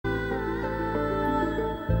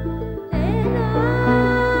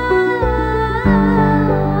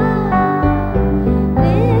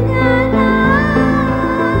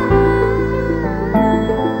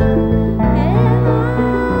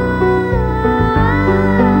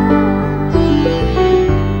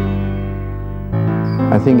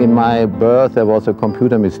think in my birth there was a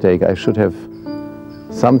computer mistake. I should have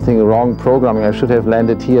something wrong programming. I should have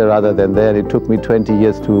landed here rather than there. It took me 20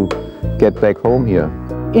 years to get back home here.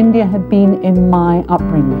 India had been in my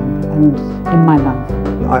upbringing and in my life.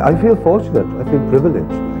 I feel fortunate, I feel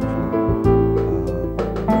privileged actually,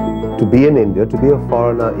 to be in India, to be a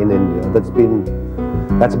foreigner in India that's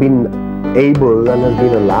been able and has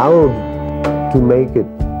been allowed to make it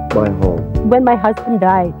my home. When my husband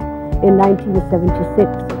died in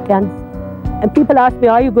 1976 of cancer, and people asked me,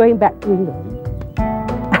 are you going back to England?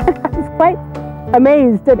 I was quite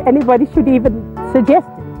amazed that anybody should even suggest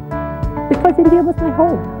it, because India was my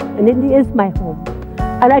home, and India is my home,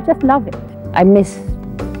 and I just love it. I miss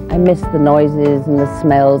the noises and the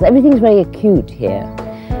smells. Everything's very acute here,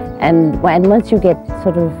 and once you get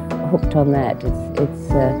sort of hooked on that,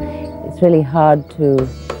 it's really hard to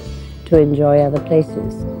enjoy other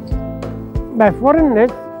places. By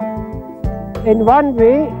foreignness, in one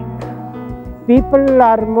way, people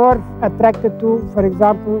are more attracted to, for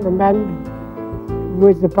example, a man who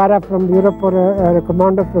is a para from Europe or a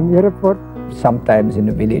commander from Europe. Or sometimes in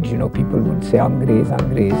a village, you know, people would say Angrez,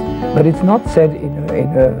 Angrez, but it's not said in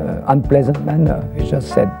an unpleasant manner. It's just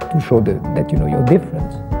said to show that you know, you're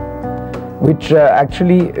different, which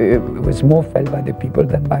actually was more felt by the people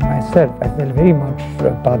than by myself. I felt very much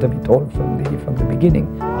part of it all from the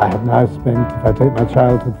beginning. I have now spent, if I take my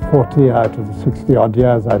childhood, 40 out of the 60-odd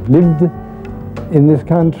years I've lived in this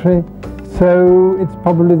country, so it's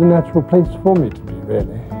probably the natural place for me to be,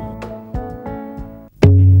 really.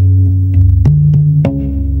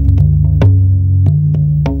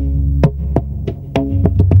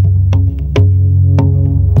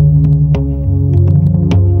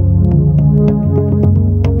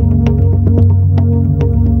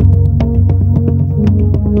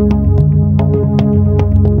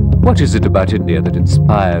 What is it about India that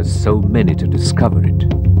inspires so many to discover it?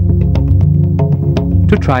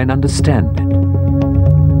 To try and understand it?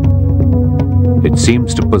 It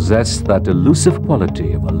seems to possess that elusive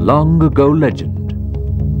quality of a long ago legend,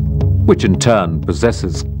 which in turn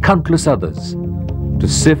possesses countless others to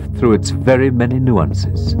sift through its very many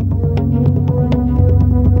nuances.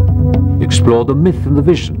 Explore the myth and the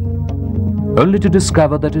vision, only to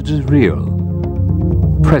discover that it is real,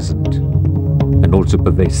 present, and also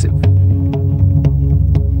pervasive.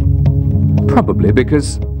 Probably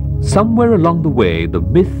because somewhere along the way the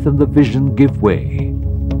myth and the vision give way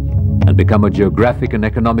and become a geographic and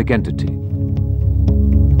economic entity.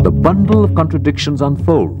 The bundle of contradictions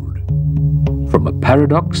unfold from a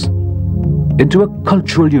paradox into a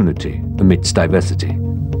cultural unity amidst diversity.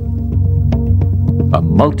 A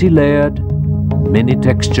multi-layered,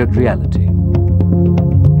 many-textured reality.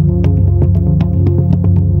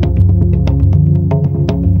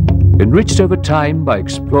 Enriched over time by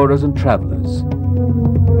explorers and travelers,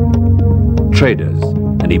 traders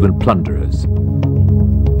and even plunderers.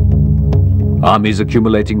 Armies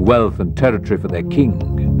accumulating wealth and territory for their king.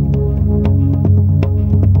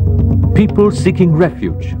 People seeking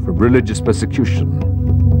refuge from religious persecution.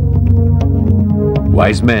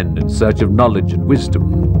 Wise men in search of knowledge and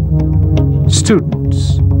wisdom.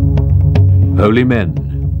 Students. Holy men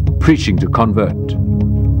preaching to convert.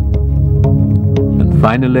 And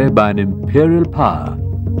finally, by an imperial power,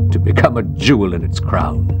 to become a jewel in its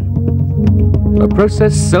crown. A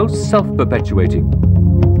process so self-perpetuating,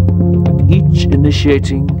 and each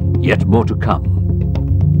initiating yet more to come.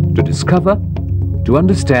 To discover, to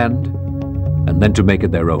understand, and then to make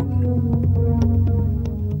it their own.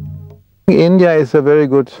 India is a very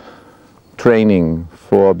good training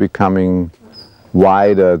for becoming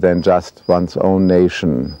wider than just one's own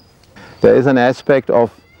nation. There is an aspect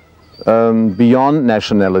of beyond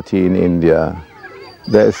nationality in India.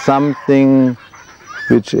 There is something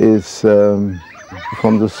which is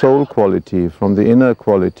from the soul quality, from the inner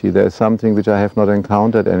quality. There is something which I have not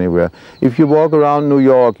encountered anywhere. If you walk around New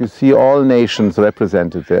York, you see all nations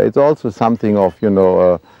represented there. It's also something of, you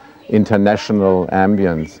know, international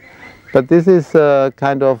ambience. But this is a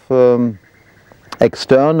kind of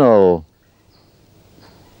external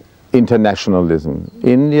internationalism.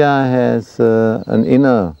 India has an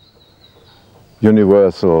inner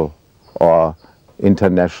universal or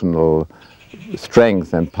international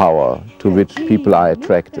strength and power to which people are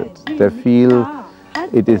attracted. They feel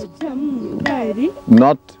it is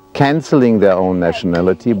not cancelling their own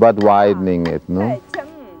nationality but widening it, no?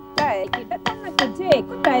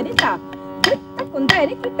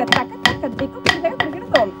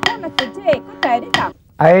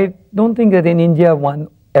 I don't think that in India one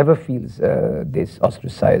ever feels this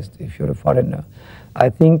ostracized if you're a foreigner. I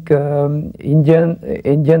think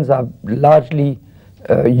Indians are largely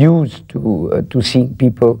used to seeing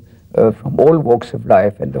people from all walks of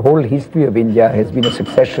life, and the whole history of India has been a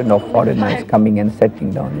succession of foreigners coming and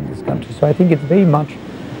settling down in this country. So I think it's very much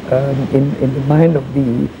in the mind of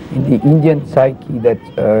in the Indian psyche that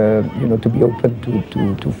to be open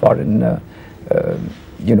to foreign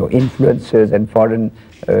influences and foreign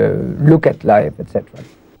look at life, etc.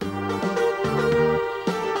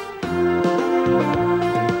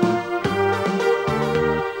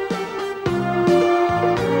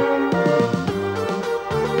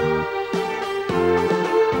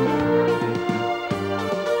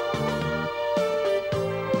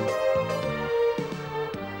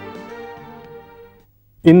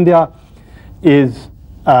 India is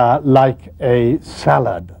like a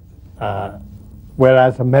salad,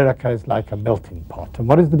 whereas America is like a melting pot. And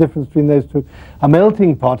what is the difference between those two? A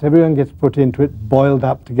melting pot, everyone gets put into it, boiled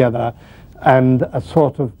up together, and a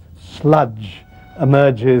sort of sludge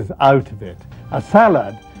emerges out of it. A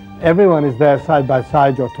salad, everyone is there side by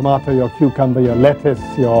side, your tomato, your cucumber, your lettuce,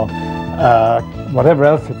 your whatever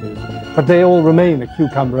else it is. But they all remain a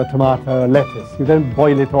cucumber, a tomato, a lettuce. You don't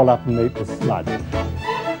boil it all up and make this sludge.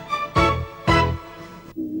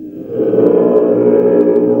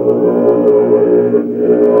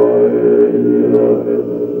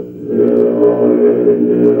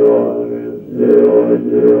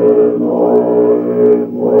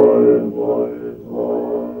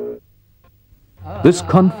 This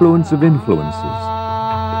confluence of influences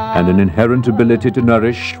and an inherent ability to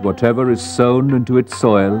nourish whatever is sown into its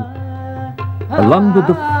soil, along with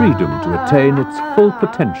the freedom to attain its full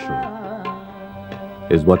potential,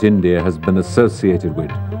 is what India has been associated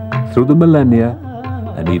with through the millennia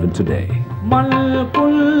and even today.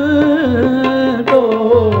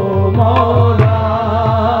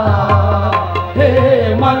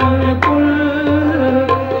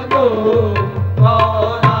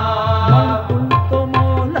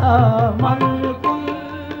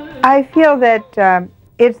 I feel that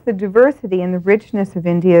it's the diversity and the richness of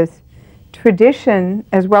India's tradition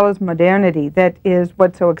as well as modernity that is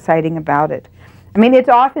what's so exciting about it. I mean, it's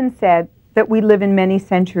often said that we live in many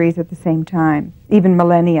centuries at the same time, even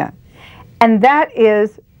millennia. And that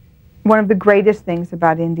is one of the greatest things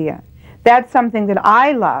about India. That's something that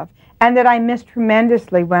I love and that I miss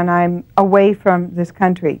tremendously when I'm away from this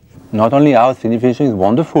country. Not only our civilization is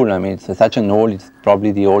wonderful, I mean, it's such an old, it's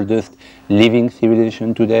probably the oldest living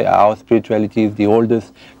civilization today. Our spirituality is the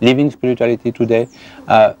oldest living spirituality today.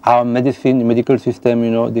 Our medical system,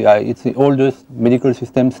 you know, it's the oldest medical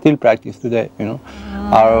system still practiced today, you know.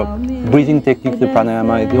 Our breathing techniques, the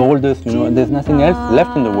pranayama, is the oldest, you know, and there's nothing else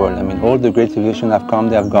left in the world. I mean, all the great civilizations have come,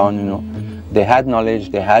 they have gone, you know. They had knowledge,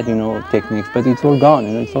 they had, you know, techniques, but it's all gone,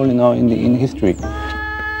 you know, it's all now in history.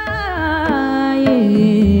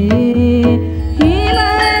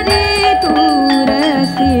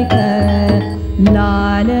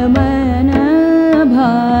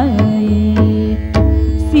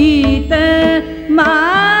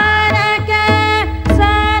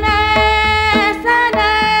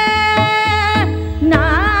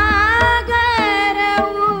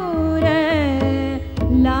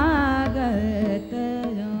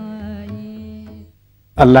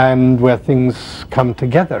 A land where things come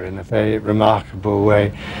together in a very remarkable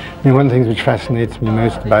way. I mean, one of the things which fascinates me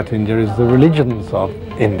most about India is the religions of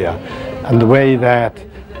India and the way that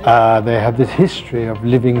they have this history of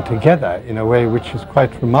living together in a way which is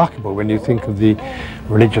quite remarkable when you think of the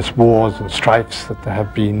religious wars and strifes that there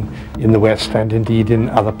have been in the West and indeed in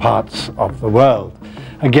other parts of the world.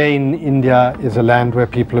 Again, India is a land where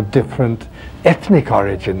people of different ethnic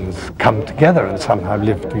origins come together and somehow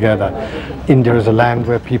live together. India is a land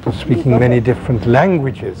where people speaking many different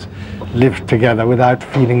languages live together without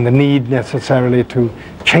feeling the need necessarily to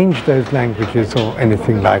change those languages or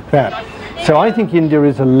anything like that. So I think India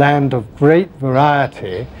is a land of great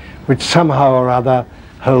variety which somehow or other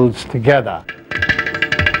holds together.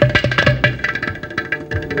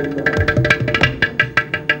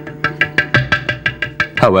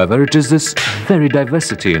 However, it is this very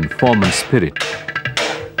diversity in form and spirit,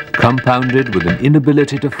 compounded with an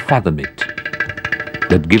inability to fathom it,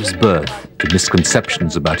 that gives birth to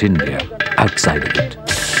misconceptions about India outside of it.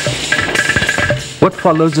 What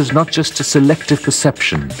follows is not just a selective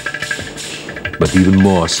perception, but even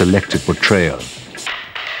more selective portrayal,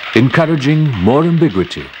 encouraging more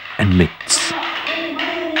ambiguity and myths.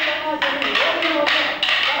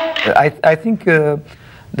 I think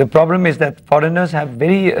the problem is that foreigners have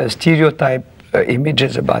very stereotyped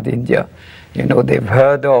images about India. You know, they've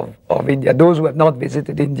heard of India. Those who have not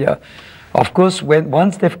visited India, of course,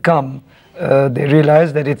 once they've come, they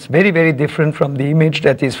realize that it's very, very different from the image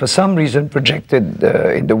that is for some reason projected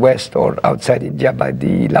in the West or outside India by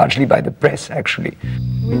largely by the press, actually.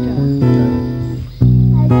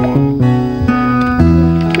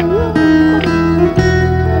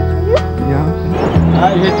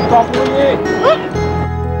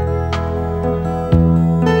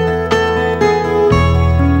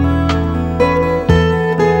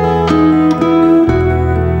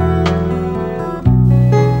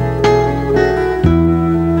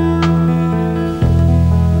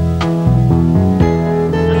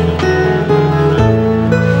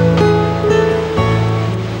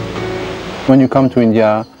 When you come to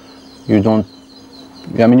India, you don't,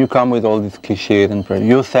 I mean, you come with all these cliches and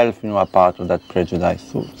yourself, are part of that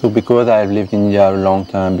prejudice. So because I've lived in India a long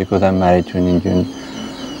time, because I'm married to an Indian,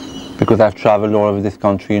 because I've traveled all over this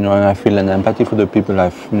country, and I feel an empathy for the people I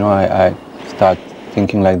start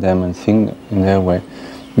thinking like them and think in their way.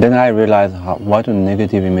 Then I realize what a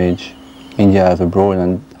negative image India has abroad,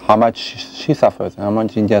 and how much she suffers, and how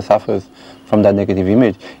much India suffers from that negative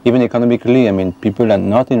image. Even economically, I mean, people are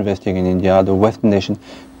not investing in India, the Western nation,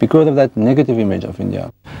 because of that negative image of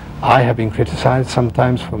India. I have been criticized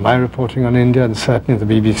sometimes for my reporting on India, and certainly the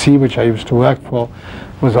BBC, which I used to work for,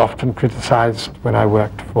 was often criticized when I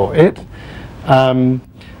worked for it. And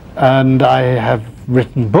I have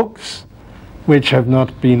written books which have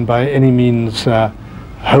not been by any means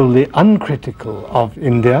wholly uncritical of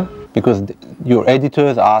India. Because your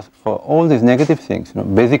editors ask for all these negative things.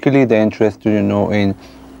 Basically, they're interested, in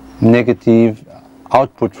negative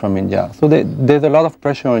output from India. So there's a lot of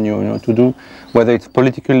pressure on you, to do, whether it's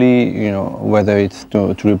politically, whether it's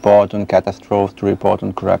to report on catastrophes, to report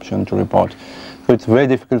on corruption, to report. So it's very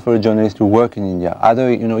difficult for a journalist to work in India. Either,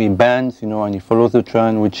 he bans, and he follows the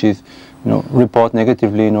trend, which is, report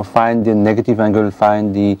negatively, find the negative angle,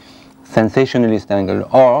 find the sensationalist angle,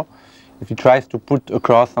 or if he tries to put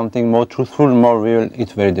across something more truthful, more real,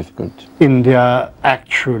 it's very difficult. India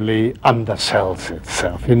actually undersells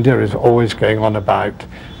itself. India is always going on about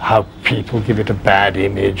how people give it a bad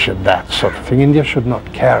image and that sort of thing. India should not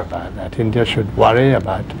care about that. India should worry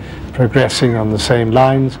about progressing on the same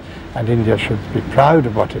lines, and India should be proud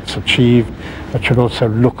of what it's achieved, but should also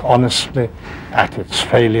look honestly at its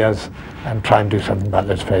failures and try and do something about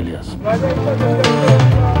those failures.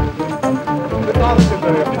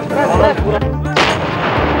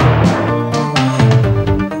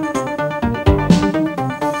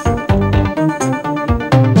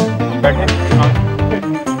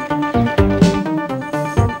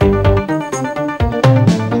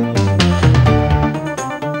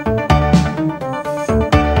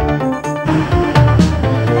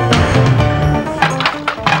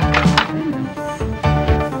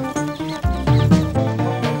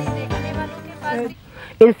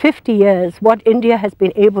 In 50 years, what India has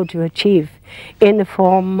been able to achieve in the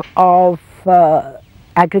form of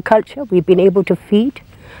agriculture, we've been able to feed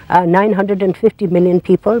 950 million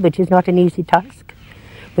people, which is not an easy task,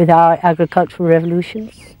 with our agricultural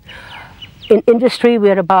revolutions. In industry,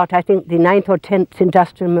 we're about, I think, the 9th or 10th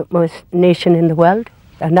industrial nation in the world,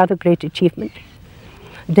 another great achievement.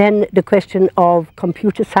 Then the question of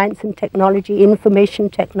computer science and technology, information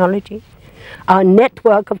technology. Our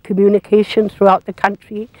network of communication throughout the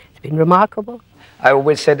country has been remarkable. I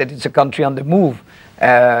always said that it's a country on the move.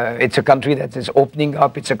 It's a country that is opening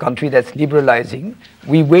up. It's a country that's liberalizing.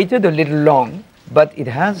 We waited a little long, but it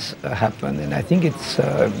has happened, and I think it's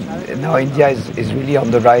now India is really on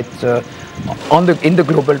the right, in the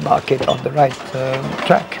global market, on the right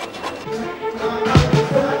track.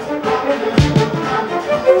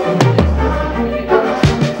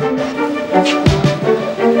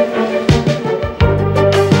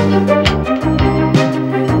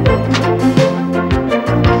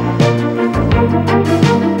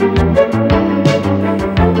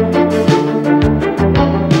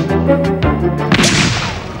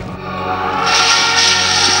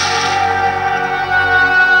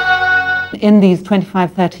 In these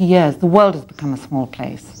 25, 30 years, the world has become a small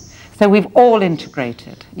place. So we've all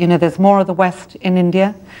integrated. There's more of the West in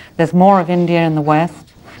India, there's more of India in the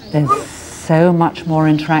West. There's so much more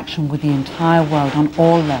interaction with the entire world on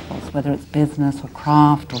all levels, whether it's business or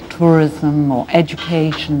craft or tourism or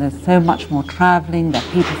education. There's so much more traveling. There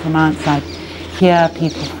are people from outside here,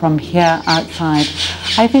 people from here outside.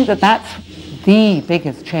 I think that that's the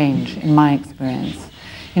biggest change in my experience.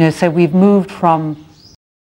 So we've moved from